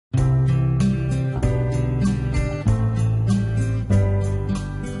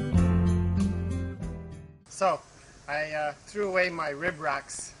threw away my rib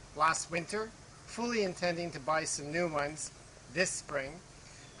racks last winter, fully intending to buy some new ones this spring.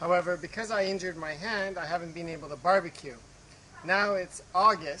 However, because I injured my hand, I haven't been able to barbecue. Now it's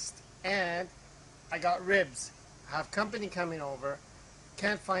August and I got ribs. I have company coming over,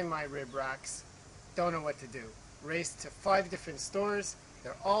 can't find my rib racks, don't know what to do. Raced to 5 different stores,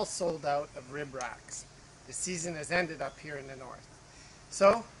 they're all sold out of rib racks. The season has ended up here in the north.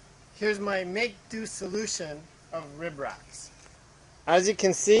 So here's my make-do solution of rib racks. As you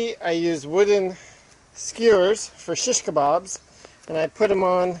can see, I use wooden skewers for shish kebabs, and I put them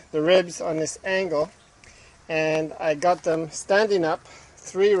on the ribs on this angle, and I got them standing up,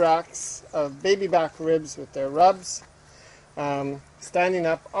 3 racks of baby back ribs with their rubs, standing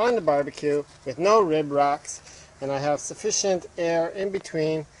up on the barbecue with no rib racks, and I have sufficient air in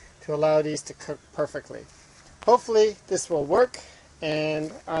between to allow these to cook perfectly. Hopefully this will work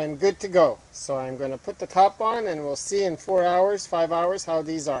and I'm good to go. So I'm going to put the top on and we'll see in 4 hours, 5 hours how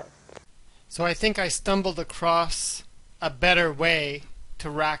these are. So I think I stumbled across a better way to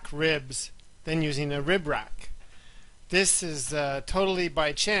rack ribs than using a rib rack. This is totally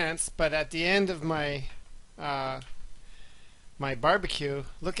by chance, but at the end of my my barbecue,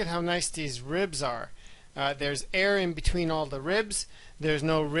 look at how nice these ribs are. There's air in between all the ribs, there's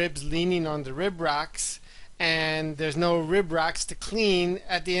no ribs leaning on the rib racks, and there's no rib racks to clean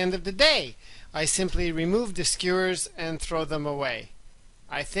at the end of the day. I simply remove the skewers and throw them away.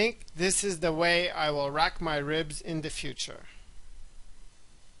 I think this is the way I will rack my ribs in the future.